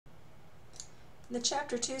In the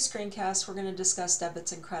Chapter 2 screencast, we're going to discuss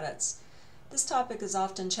debits and credits. This topic is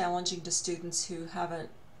often challenging to students who haven't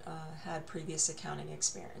had previous accounting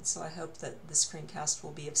experience, so I hope that this screencast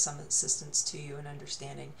will be of some assistance to you in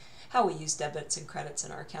understanding how we use debits and credits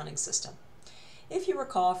in our accounting system. If you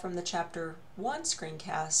recall from the Chapter 1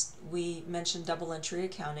 screencast, we mentioned double entry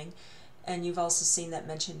accounting, and you've also seen that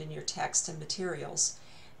mentioned in your text and materials.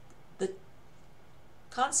 The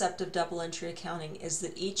concept of double entry accounting is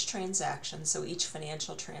that each transaction, so each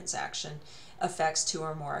financial transaction, affects two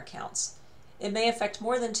or more accounts. It may affect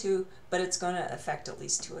more than two, but it's going to affect at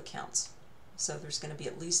least two accounts. So there's going to be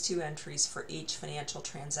at least two entries for each financial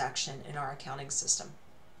transaction in our accounting system.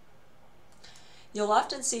 You'll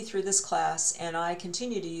often see through this class, and I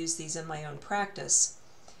continue to use these in my own practice,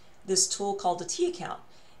 this tool called a T account.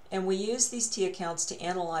 And we use these T accounts to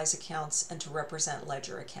analyze accounts and to represent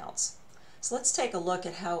ledger accounts. So let's take a look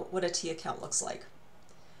at what a T account looks like.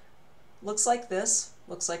 Looks like this,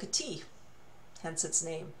 looks like a T, hence its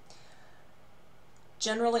name.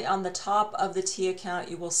 Generally on the top of the T account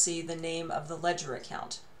you will see the name of the ledger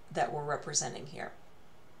account that we're representing here.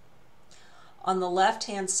 On the left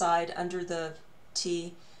hand side under the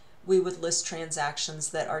T we would list transactions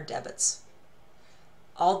that are debits.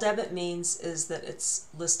 All debit means is that it's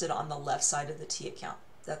listed on the left side of the T account.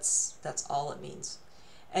 That's all it means.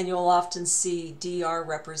 And you'll often see DR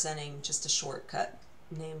representing just a shortcut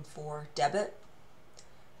name for debit.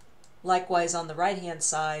 Likewise, on the right-hand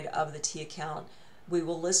side of the T account, we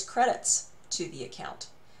will list credits to the account.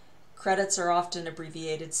 Credits are often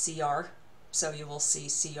abbreviated CR, so you will see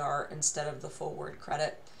CR instead of the full word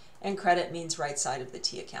credit. And credit means right side of the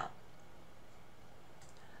T account.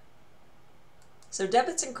 So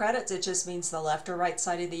debits and credits, it just means the left or right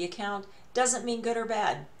side of the account. Doesn't mean good or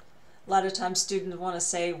bad. A lot of times students want to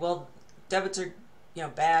say, well, debits are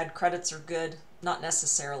bad, credits are good. Not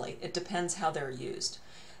necessarily. It depends how they're used.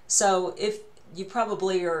 So if you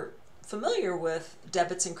probably are familiar with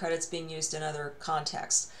debits and credits being used in other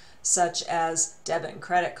contexts, such as debit and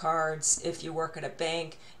credit cards. If you work at a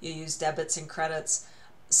bank, you use debits and credits.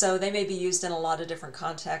 So they may be used in a lot of different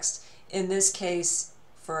contexts. In this case,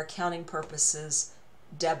 for accounting purposes,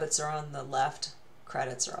 debits are on the left,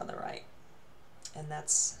 credits are on the right. And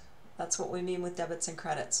that's what we mean with debits and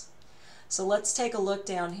credits. So let's take a look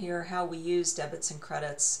down here how we use debits and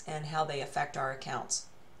credits and how they affect our accounts.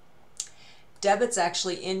 Debits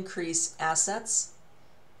actually increase assets,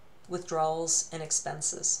 withdrawals, and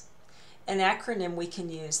expenses. An acronym we can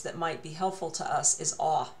use that might be helpful to us is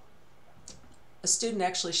AW. A student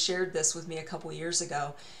actually shared this with me a couple years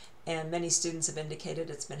ago, and many students have indicated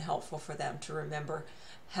it's been helpful for them to remember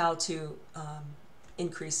how to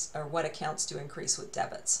increase, or what accounts to increase with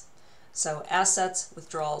debits. So assets,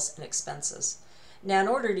 withdrawals, and expenses. Now in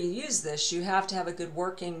order to use this, you have to have a good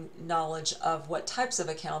working knowledge of what types of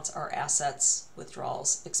accounts are assets,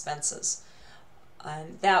 withdrawals, expenses.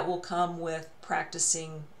 And that will come with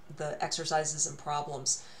practicing the exercises and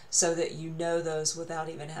problems so that you know those without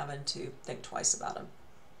even having to think twice about them.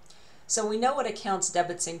 So we know what accounts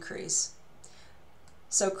debits increase.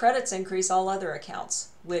 So credits increase all other accounts,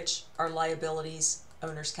 which are liabilities,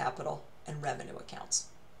 owner's capital, and revenue accounts.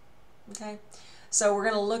 Okay, so we're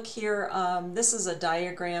going to look here. This is a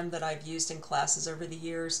diagram that I've used in classes over the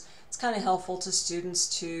years. It's kind of helpful to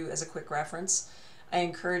students as a quick reference. I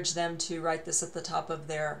encourage them to write this at the top of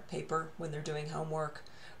their paper when they're doing homework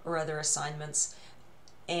or other assignments.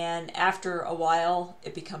 And after a while,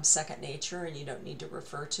 it becomes second nature and you don't need to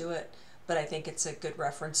refer to it. But I think it's a good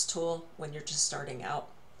reference tool when you're just starting out.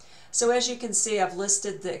 So as you can see, I've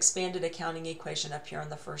listed the expanded accounting equation up here on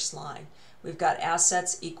the first line. We've got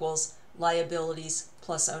assets equals liabilities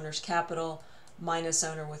plus owner's capital minus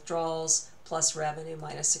owner withdrawals plus revenue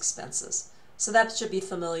minus expenses. So that should be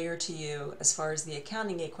familiar to you as far as the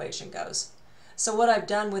accounting equation goes. So what I've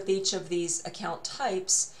done with each of these account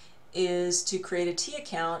types is to create a T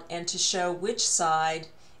account and to show which side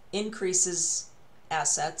increases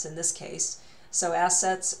assets in this case. So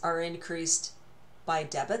assets are increased by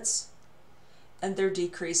debits and they're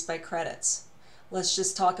decreased by credits. Let's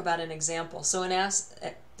just talk about an example. So an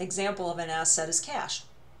example of an asset is cash.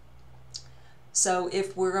 So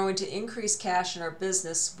if we're going to increase cash in our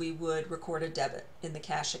business, we would record a debit in the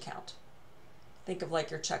cash account. Think of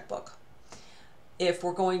like your checkbook. If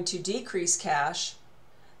we're going to decrease cash,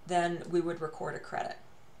 then we would record a credit.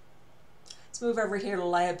 Let's move over here to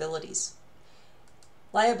liabilities.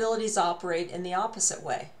 Liabilities operate in the opposite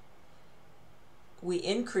way. We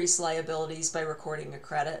increase liabilities by recording a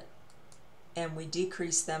credit, and we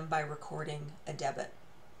decrease them by recording a debit.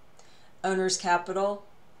 Owner's capital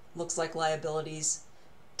looks like liabilities,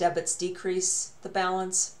 Debits decrease the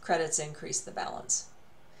balance, credits increase the balance.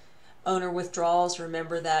 Owner withdrawals,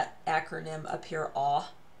 remember that acronym up here, AW.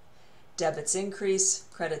 Debits increase,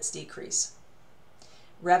 credits decrease.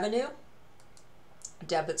 Revenue,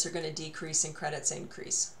 debits are going to decrease and credits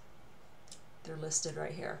increase. They're listed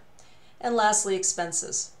right here. And lastly,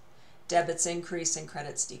 expenses. Debits increase and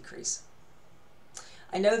credits decrease.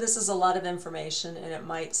 I know this is a lot of information and it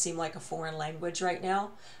might seem like a foreign language right now.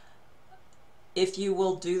 If you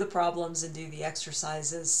will do the problems and do the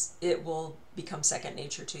exercises, it will become second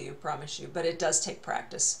nature to you, promise you. But it does take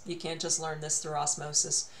practice. You can't just learn this through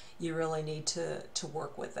osmosis. You really need to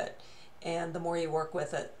work with it. And the more you work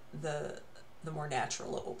with it, the more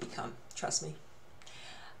natural it will become. Trust me.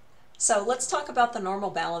 So let's talk about the normal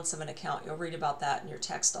balance of an account. You'll read about that in your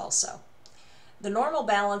text also. The normal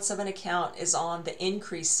balance of an account is on the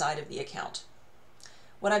increase side of the account.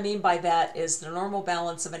 What I mean by that is the normal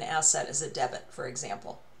balance of an asset is a debit, for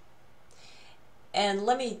example. And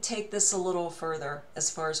let me take this a little further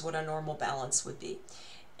as far as what a normal balance would be.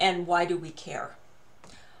 And why do we care?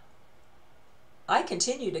 I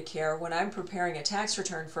continue to care when I'm preparing a tax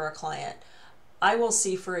return for a client. I will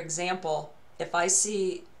see, for example, if I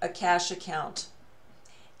see a cash account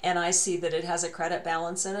and I see that it has a credit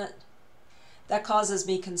balance in it, that causes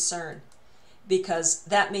me concern because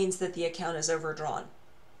that means that the account is overdrawn.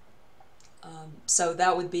 So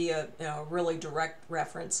that would be a really direct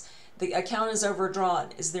reference. The account is overdrawn.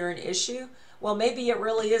 Is there an issue? Well, maybe it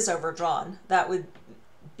really is overdrawn. That would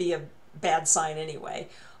be a bad sign anyway.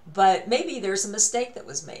 But maybe there's a mistake that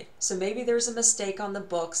was made. So maybe there's a mistake on the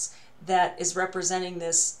books that is representing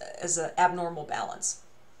this as an abnormal balance.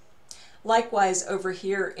 Likewise, over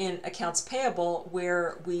here in accounts payable,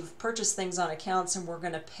 where we've purchased things on accounts and we're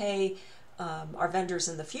going to pay our vendors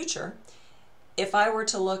in the future, if I were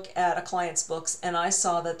to look at a client's books and I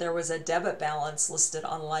saw that there was a debit balance listed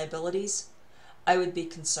on liabilities, I would be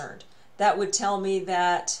concerned. That would tell me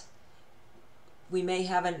that we may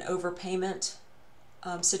have an overpayment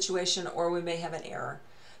situation or we may have an error.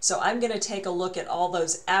 So I'm going to take a look at all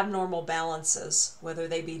those abnormal balances, whether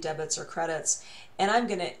they be debits or credits, and I'm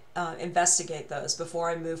going to investigate those before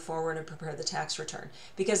I move forward and prepare the tax return,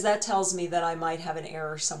 because that tells me that I might have an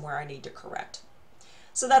error somewhere I need to correct.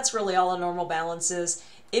 So that's really all a normal balance is.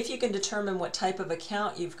 If you can determine what type of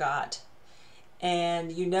account you've got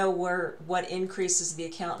and you know what increases the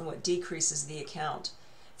account and what decreases the account,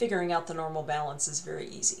 figuring out the normal balance is very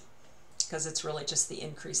easy because it's really just the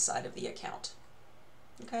increase side of the account.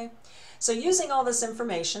 Okay, so using all this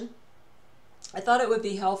information, I thought it would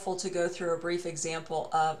be helpful to go through a brief example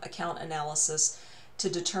of account analysis to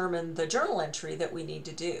determine the journal entry that we need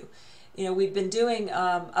to do. You know, we've been doing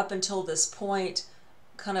up until this point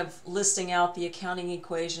kind of listing out the accounting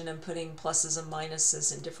equation and putting pluses and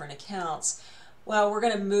minuses in different accounts. Well, we're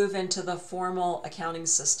going to move into the formal accounting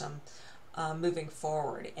system moving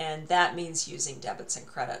forward, and that means using debits and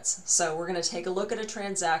credits. So we're going to take a look at a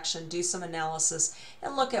transaction, do some analysis,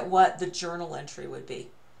 and look at what the journal entry would be.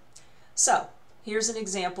 So here's an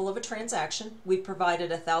example of a transaction. We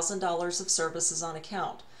provided $1,000 of services on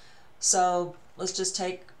account. So let's just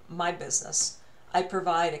take my business. I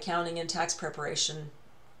provide accounting and tax preparation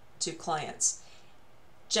to clients.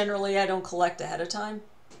 Generally, I don't collect ahead of time.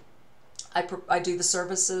 I do the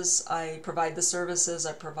services, I provide the services,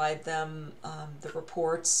 I provide them the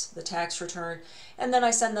reports, the tax return, and then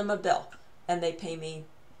I send them a bill, and they pay me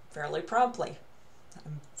fairly promptly.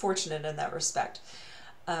 I'm fortunate in that respect.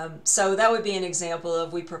 So that would be an example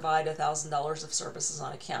of we provide $1,000 of services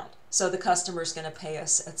on account. So the customer is going to pay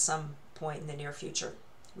us at some point in the near future,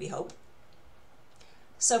 we hope.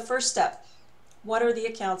 So first step, what are the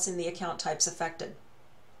accounts and the account types affected?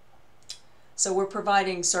 So we're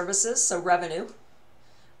providing services, so revenue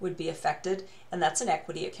would be affected, and that's an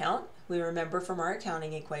equity account. We remember from our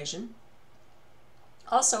accounting equation.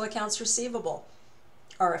 Also, accounts receivable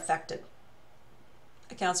are affected.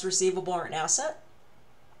 Accounts receivable are an asset.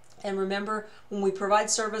 And remember, when we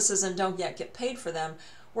provide services and don't yet get paid for them,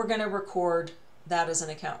 we're going to record that as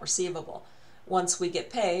an account receivable. Once we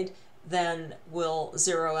get paid, then we'll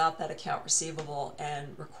zero out that account receivable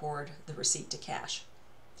and record the receipt to cash.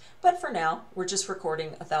 But for now, we're just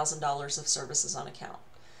recording $1,000 of services on account.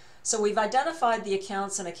 So we've identified the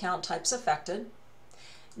accounts and account types affected.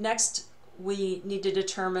 Next, we need to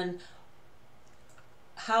determine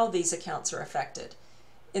how these accounts are affected.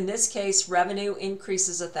 In this case, revenue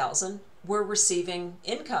increases $1,000. We're receiving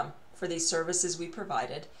income for these services we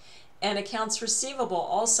provided. And accounts receivable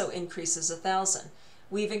also increases $1,000.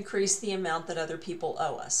 We've increased the amount that other people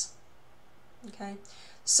owe us. Okay,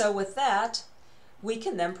 so with that, we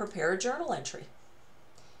can then prepare a journal entry.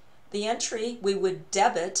 The entry, we would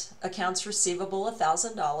debit accounts receivable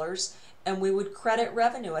 $1,000 and we would credit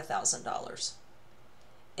revenue $1,000.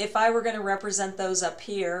 If I were going to represent those up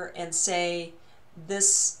here and say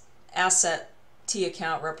this asset T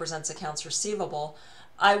account represents accounts receivable,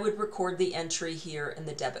 I would record the entry here in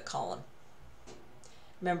the debit column.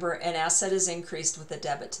 Remember, an asset is increased with a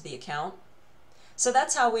debit to the account. So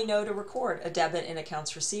that's how we know to record a debit in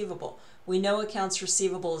accounts receivable. We know accounts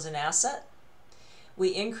receivable is an asset. We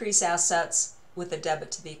increase assets with a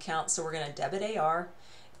debit to the account, so we're going to debit AR,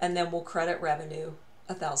 and then we'll credit revenue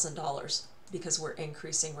 $1,000 because we're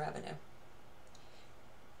increasing revenue.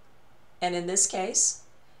 And in this case,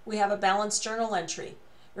 we have a balance journal entry.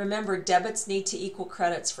 Remember, debits need to equal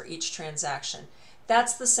credits for each transaction.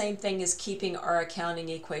 That's the same thing as keeping our accounting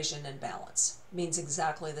equation in balance. It means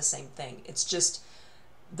exactly the same thing. It's just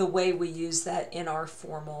the way we use that in our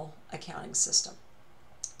formal accounting system.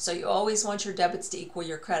 So you always want your debits to equal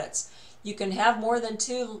your credits. You can have more than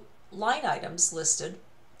 2 line items listed,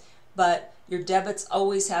 but your debits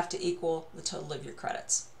always have to equal the total of your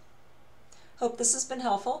credits. Hope this has been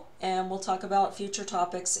helpful, and we'll talk about future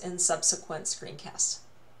topics in subsequent screencasts.